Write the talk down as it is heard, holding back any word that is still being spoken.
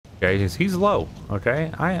Okay, he's low.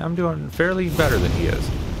 Okay, I'm doing fairly better than he is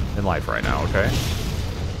in life right now. Okay.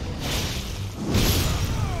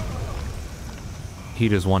 He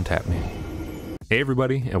just one-tapped me. Hey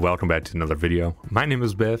everybody, and welcome back to another video. My name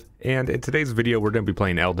is Biff, and in today's video we're going to be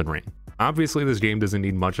playing Elden Ring. Obviously this game doesn't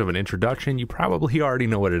need much of an introduction, you probably already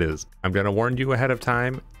know what it is. I'm going to warn you ahead of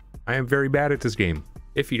time, I am very bad at this game.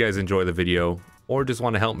 If you guys enjoy the video, or just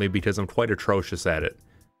want to help me because I'm quite atrocious at it,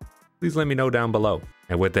 please let me know down below.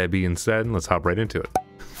 And with that being said, let's hop right into it.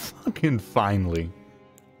 Fucking finally.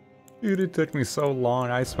 Dude, it took me so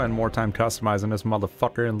long. I spent more time customizing this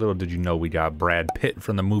motherfucker, and little did you know we got Brad Pitt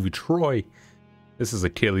from the movie Troy. This is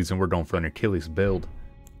Achilles, and we're going for an Achilles build.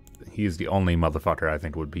 He's the only motherfucker I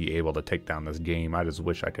think would be able to take down this game. I just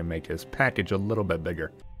wish I could make his package a little bit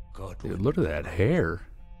bigger. Dude, look at that hair.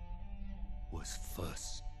 Was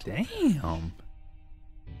first. Damn.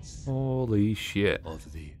 Holy shit.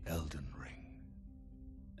 Of the Elden Ring.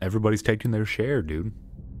 Everybody's taking their share, dude.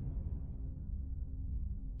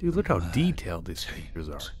 Dude, look how detailed these features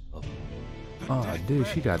are. Oh, dude,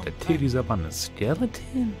 she got the titties up on the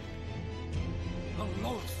skeleton. The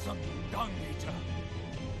loathsome dung eater.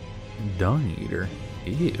 Dung eater?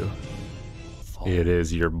 Ew. It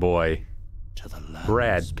is your boy, To the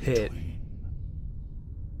Brad Pitt.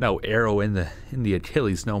 No arrow in the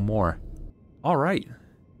Achilles no more. All right.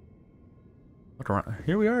 Look around.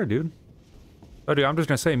 Here we are, dude. Oh, dude, I'm just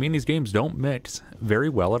gonna say, me and these games don't mix very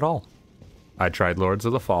well at all. I tried Lords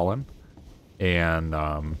of the Fallen, and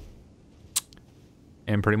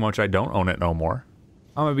pretty much I don't own it no more.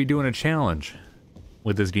 I'm gonna be doing a challenge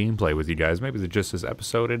with this gameplay with you guys. Maybe it's just this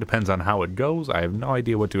episode. It depends on how it goes. I have no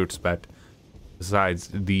idea what to expect. Besides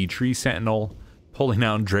the tree sentinel pulling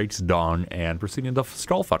out Drake's dong and proceeding to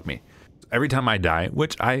skull fuck me. Every time I die,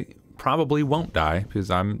 which I probably won't die because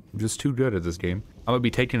I'm just too good at this game, I'm gonna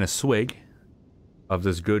be taking a swig of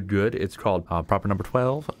this good. It's called Proper Number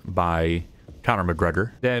 12 by Conor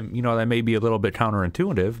McGregor. That, you know, that may be a little bit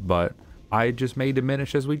counterintuitive, but I just may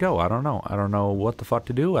diminish as we go. I don't know. I don't know what the fuck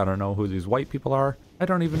to do. I don't know who these white people are. I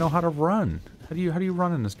don't even know how to run. How do you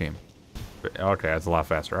run in this game? Okay, that's a lot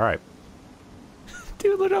faster. All right.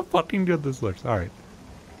 Dude, look how fucking good this looks. All right.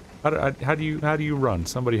 How do you run?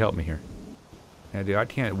 Somebody help me here. Yeah, dude, I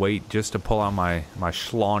can't wait just to pull out my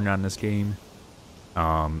schlong on this game.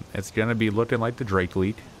 It's gonna be looking like the Drake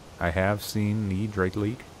leak. I have seen the Drake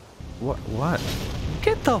leak. What?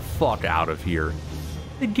 Get the fuck out of here.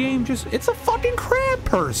 The game it's a fucking crab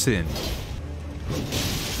person.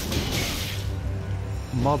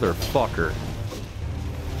 Motherfucker.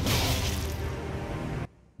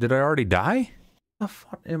 Did I already die? The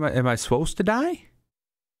fuck? Am I supposed to die?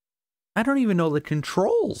 I don't even know the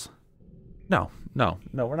controls. No,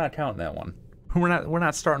 we're not counting that one. We're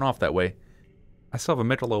not starting off that way. I still have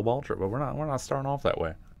a Michelob Ultra, but we're not starting off that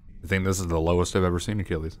way. I think this is the lowest I've ever seen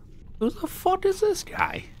Achilles. Who the fuck is this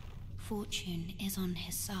guy? Fortune is on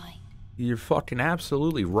his side. You're fucking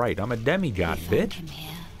absolutely right. I'm a demigod, We found bitch. him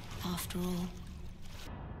here, after all.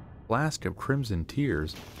 Flask of Crimson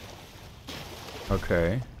Tears.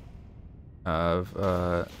 Okay.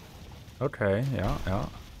 Okay, yeah.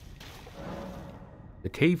 The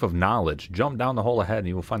Cave of Knowledge. Jump down the hole ahead and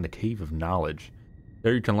you will find the Cave of Knowledge.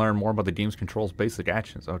 There you can learn more about the game's controls, basic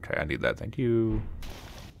actions. Okay, I need that. Thank you.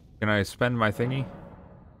 Can I spend my thingy?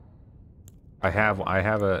 I have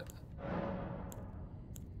a...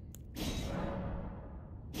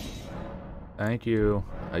 Thank you.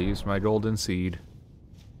 I used my golden seed.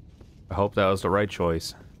 I hope that was the right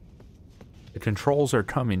choice. The controls are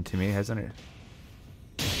coming to me, hasn't it?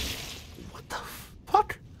 What the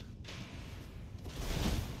fuck?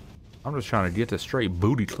 I'm just trying to get the straight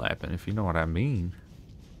booty clapping, if you know what I mean.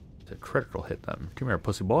 It's a critical hit them. Come here,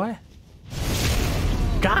 pussy boy.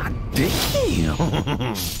 God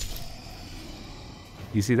damn!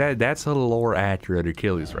 You see that? That's a lore accurate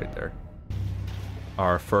Achilles right there.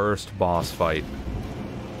 Our first boss fight.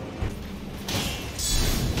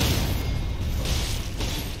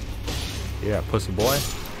 Yeah, pussy boy.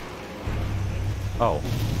 Oh.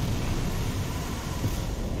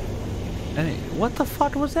 And what the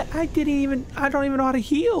fuck was that? I don't even know how to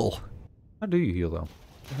heal. How do you heal though?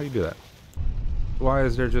 How do you do that? Why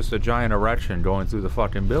is there just a giant erection going through the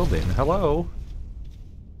fucking building? Hello?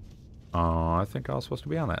 Oh, I think I was supposed to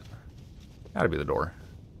be on that. Gotta be the door.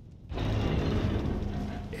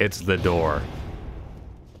 It's the door.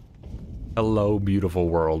 Hello, beautiful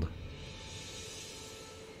world.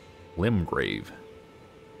 Limgrave.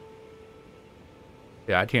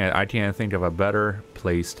 Yeah, I can't think of a better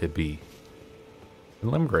place to be.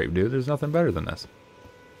 Limgrave, dude. There's nothing better than this.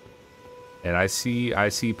 And I see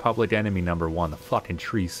public enemy number 1, the fucking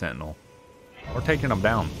tree sentinel. We're taking them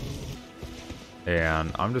down.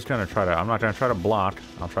 And I'm just gonna try to, I'm not gonna try to block.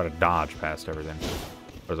 I'll try to dodge past everything.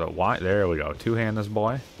 There's a why, there we go. Two-hand this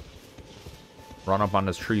boy. Run up on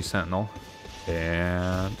this tree sentinel.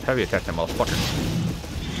 And heavy attack that motherfucker.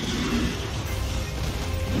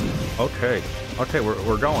 Okay. Okay,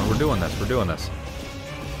 we're going. We're doing this. We're doing this.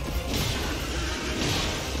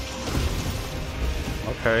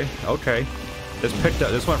 Okay. Okay. This picked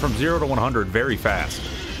up. This went from 0 to 100 very fast.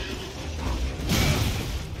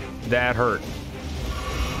 That hurt.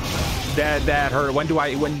 That hurt. When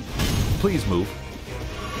please move.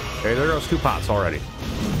 Okay, there goes 2 pots already.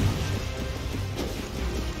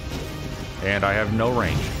 And I have no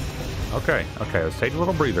range. Okay, okay, let's take a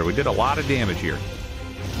little breather. We did a lot of damage here.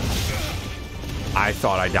 I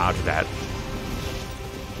thought I dodged that.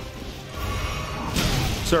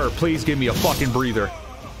 Sir, please give me a fucking breather.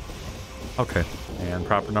 Okay, and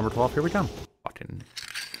proper number 12, here we come. Fucking...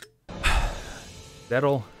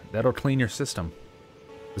 That'll clean your system.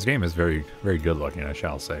 This game is very, very good looking, I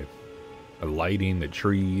shall say. The lighting, the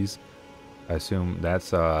trees. I assume that's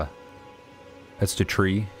the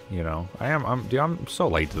tree, you know. Dude, I'm so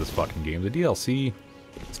late to this fucking game. The DLC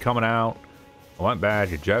is coming out. I went back.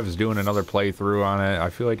 Jeff is doing another playthrough on it. I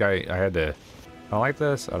feel like I had to. I like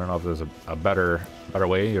this. I don't know if there's a better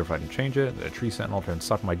way, or if I can change it. The tree sentinel can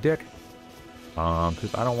suck my dick.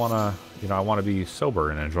 Because I don't want to, you know, I want to be sober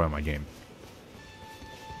and enjoy my game.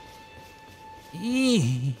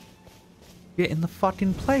 Get in the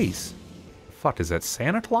fucking place. Fuck, is that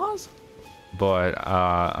Santa Claus? But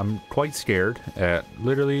I'm quite scared at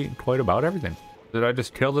literally quite about everything. Did I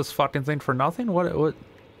just kill this fucking thing for nothing? What?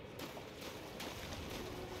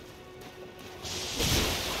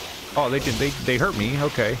 Oh, they hurt me.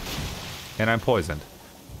 Okay, and I'm poisoned.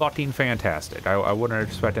 Fucking fantastic. I wouldn't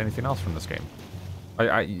expect anything else from this game.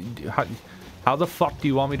 How the fuck do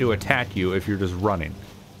you want me to attack you if you're just running?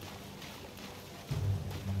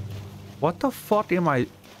 What the fuck am I?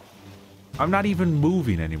 I'm not even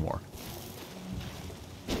moving anymore.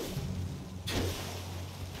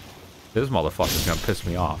 This motherfucker's gonna piss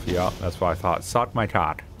me off. Yeah, that's what I thought. Suck my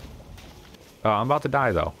cock. I'm about to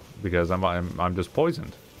die though, because I'm just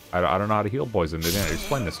poisoned. I don't know how to heal poison. They didn't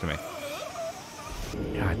explain this to me.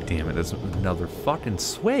 God damn it! There's another fucking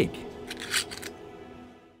swig.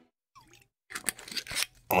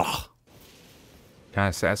 Ugh. Can I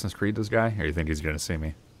Assassin's Creed this guy, or you think he's gonna see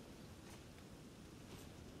me?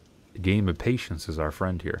 The game of patience is our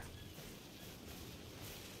friend here.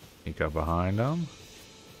 Sneak up behind him.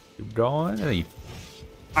 Keep going. And he...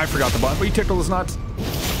 I forgot the button, but he tickled his nuts.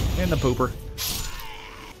 And the pooper.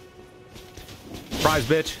 Surprise,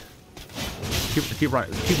 bitch. Keep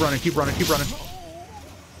running. Keep running. Keep running. Keep running.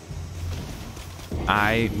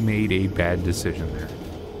 I made a bad decision there.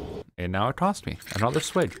 And now it cost me another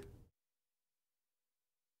swig.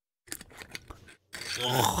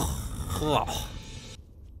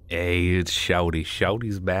 Hey, it's Shouty.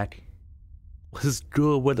 Shouty's back. What's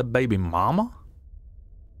good with a baby mama?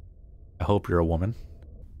 I hope you're a woman.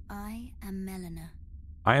 I am Melina.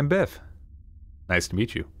 I am Biff. Nice to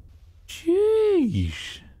meet you.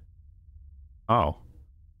 Sheesh. Oh,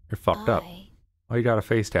 you're fucked up. Oh, you got a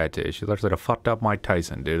face tattoo. She looks like a fucked up Mike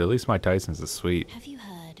Tyson, dude. At least Mike Tyson's is sweet. Have you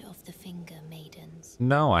heard of the Finger Maidens?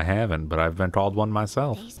 No, I haven't, but I've been called one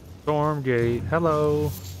myself. Stormgate,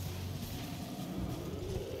 hello.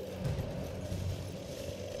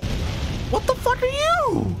 What the fuck are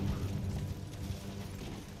you?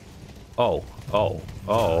 Oh,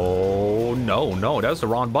 no, that was the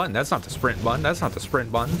wrong button. That's not the sprint button. That's not the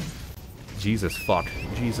sprint button. Jesus fuck.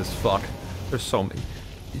 Jesus fuck. There's so many.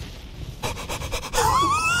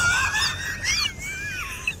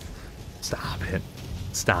 Stop it.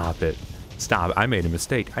 Stop it. Stop. I made a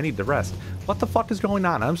mistake. I need to rest. What the fuck is going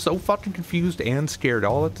on? I'm so fucking confused and scared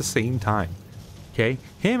all at the same time. Okay?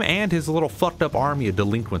 Him and his little fucked up army of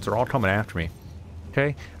delinquents are all coming after me.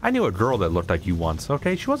 Okay? I knew a girl that looked like you once.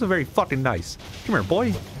 Okay? She wasn't very fucking nice. Come here,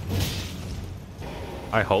 boy.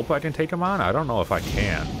 I hope I can take him on. I don't know if I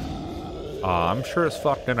can. I'm sure as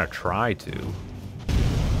fuck gonna try to.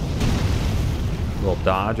 Little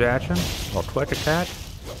dodge action. Little quick attack.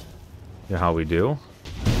 You know how we do.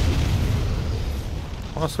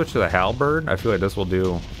 I want to switch to the halberd. I feel like this will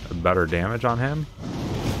do better damage on him.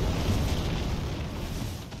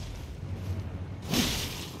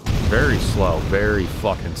 Very slow. Very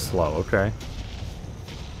fucking slow. Okay.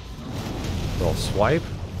 Little swipe.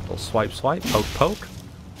 Little swipe, swipe. Poke, poke.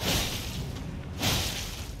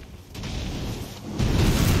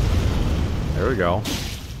 There we go.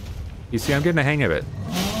 You see, I'm getting the hang of it.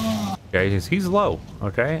 Okay, he's low.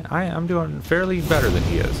 Okay, I'm doing fairly better than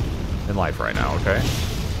he is. in life right now, okay?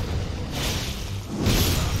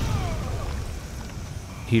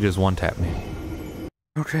 He just one-tapped me.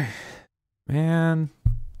 Okay. Man.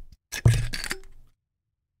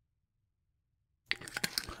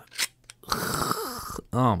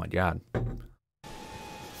 Oh my god.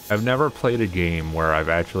 I've never played a game where I've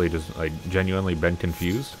actually just, like, genuinely been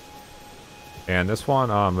confused. And this one,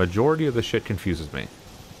 majority of the shit confuses me.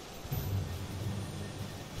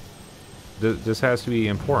 This has to be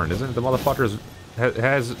important, isn't it? The motherfuckers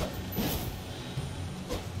has...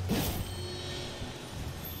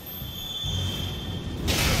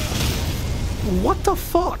 What the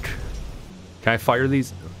fuck? Can I fire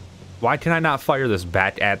these? Why can I not fire this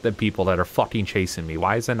bat at the people that are fucking chasing me?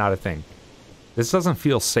 Why is that not a thing? This doesn't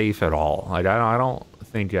feel safe at all. Like, I don't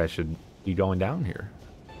think I should be going down here.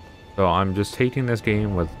 So I'm just taking this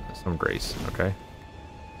game with some grace, okay?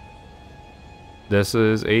 This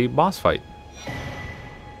is a boss fight.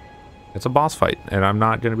 It's a boss fight, and I'm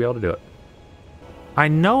not going to be able to do it. I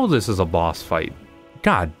know this is a boss fight.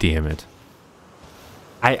 God damn it.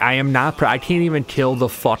 I am not... I can't even kill the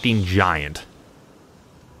fucking giant.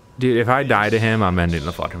 Dude, if I die to him, I'm ending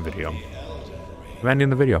the fucking video. I'm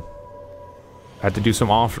ending the video. I have to do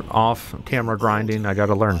some off-camera grinding. I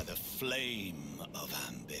gotta learn.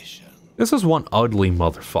 This is one ugly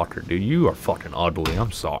motherfucker, dude. You are fucking ugly.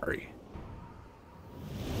 I'm sorry.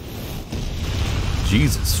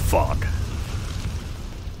 Jesus fuck.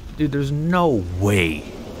 Dude, there's no way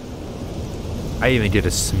I even did a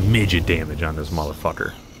smidge of damage on this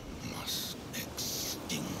motherfucker.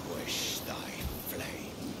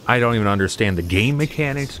 I don't even understand the game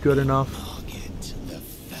mechanics good enough.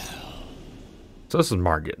 So this is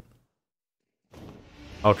Margit.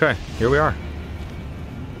 Okay, here we are.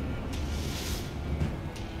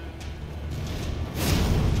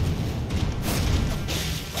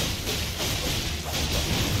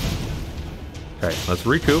 Okay, let's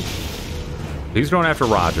recoup. He's going after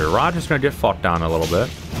Roger. Roger's gonna get fucked down a little bit.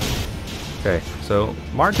 Okay, so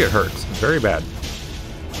Margit hurts very bad.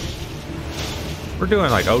 We're doing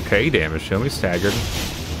like okay damage to him. He's staggered.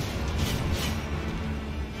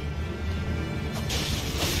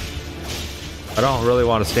 I don't really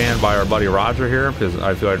want to stand by our buddy Roger here because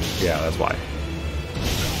I feel like, yeah, that's why.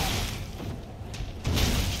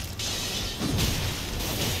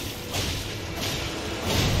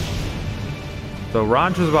 So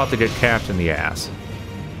Roger's about to get capped in the ass.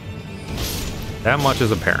 That much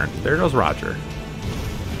is apparent. There goes Roger.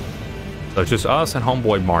 So it's just us and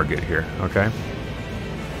homeboy Margit here, okay?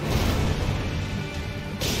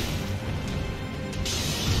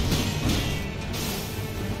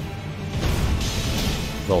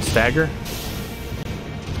 Little stagger.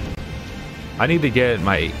 I need to get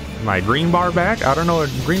my green bar back. I don't know what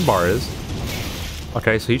green bar is.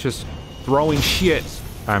 Okay, so he's just throwing shit.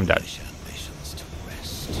 I'm dead.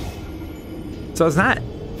 So it's not,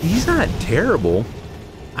 he's not terrible.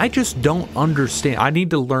 I just don't understand. I need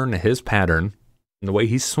to learn his pattern and the way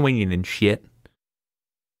he's swinging and shit.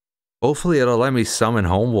 Hopefully it'll let me summon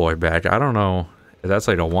homeboy back. I don't know if that's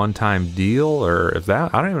like a one-time deal or if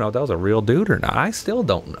that, I don't even know if that was a real dude or not. I still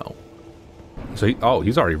don't know. So oh,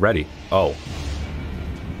 he's already ready. Oh.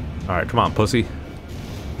 All right, come on, pussy.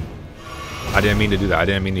 I didn't mean to do that. I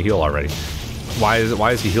didn't mean to heal already. Why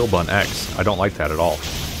is he heal button X? I don't like that at all.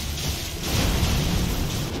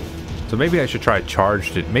 So maybe I should try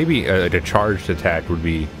charged. Maybe a charged attack would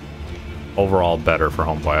be overall better for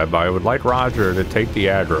homeboy. I would like Roger to take the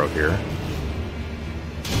aggro here,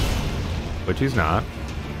 which he's not.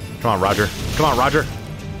 Come on, Roger. Come on, Roger.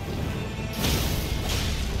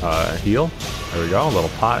 Heal. There we go. A little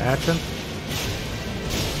pot action.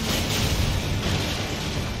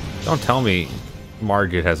 Don't tell me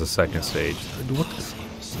Margit has a second stage. What the?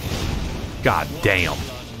 God damn.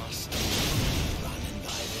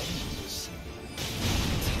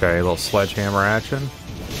 Okay, a little sledgehammer action.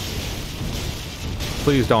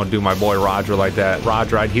 Please don't do my boy Roger like that.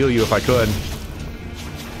 Roger, I'd heal you if I could.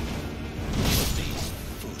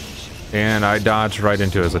 And I dodged right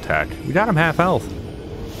into his attack. We got him half health.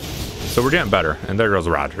 So we're getting better. And there goes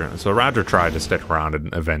Roger. So Roger tried to stick around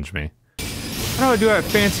and avenge me. How do I do that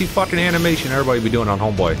fancy fucking animation everybody be doing on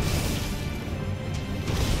homeboy?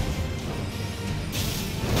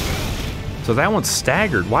 So that one's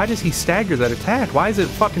staggered. Why does he stagger that attack? Why is it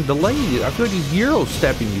fucking delayed? I feel like he's Euro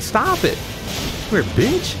stepping me. Stop it. Come here,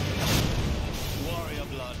 bitch.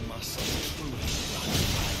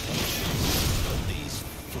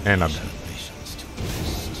 And I'm dead.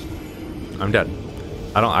 I'm dead.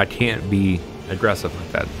 I can't be aggressive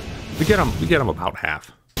like that. We get him about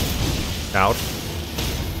half. Out.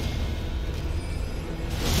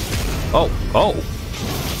 Oh.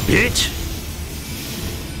 Bitch.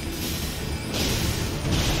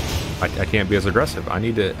 I can't be as aggressive. I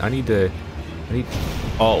need to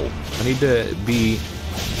be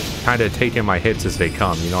kind of taking my hits as they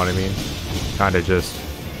come, you know what I mean? Kind of just,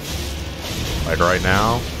 like right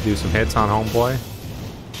now, do some hits on homeboy.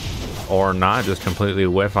 Or not, just completely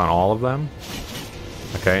whiff on all of them.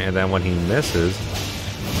 Okay, and then when he misses,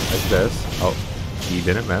 like this. Oh, he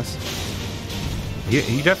didn't miss.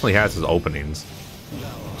 He definitely has his openings.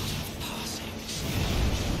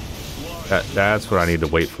 That's what I need to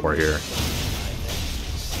wait for here.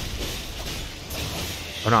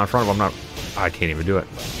 Oh, no, in front of him, I can't even do it.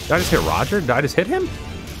 Did I just hit Roger? Did I just hit him?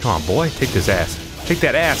 Come on, boy. Take this ass. Take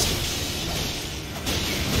that ass.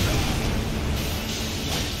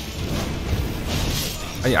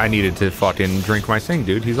 I needed to fucking drink my thing,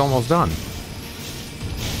 dude. He's almost done.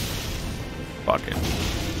 Fucking.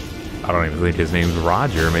 I don't even think his name's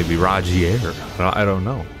Roger. Maybe Rogier. I don't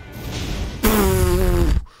know.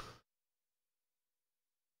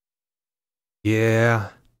 Yeah.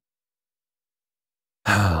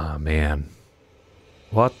 Ah, man.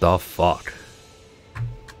 What the fuck?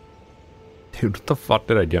 Dude, what the fuck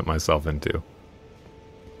did I get myself into?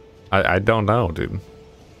 I don't know, dude.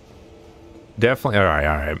 Definitely.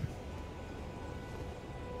 Alright.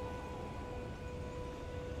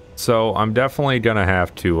 So, I'm definitely gonna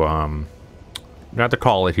have to,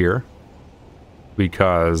 call it here.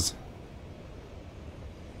 Because...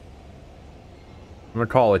 I'm gonna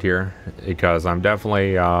call it here because I'm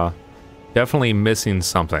definitely missing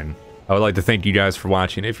something. I would like to thank you guys for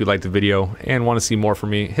watching. If you liked the video and want to see more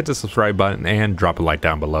from me, hit the subscribe button and drop a like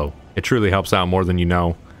down below. It truly helps out more than you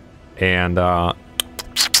know. And I'll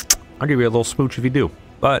give you a little smooch if you do.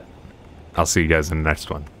 But I'll see you guys in the next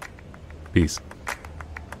one. Peace.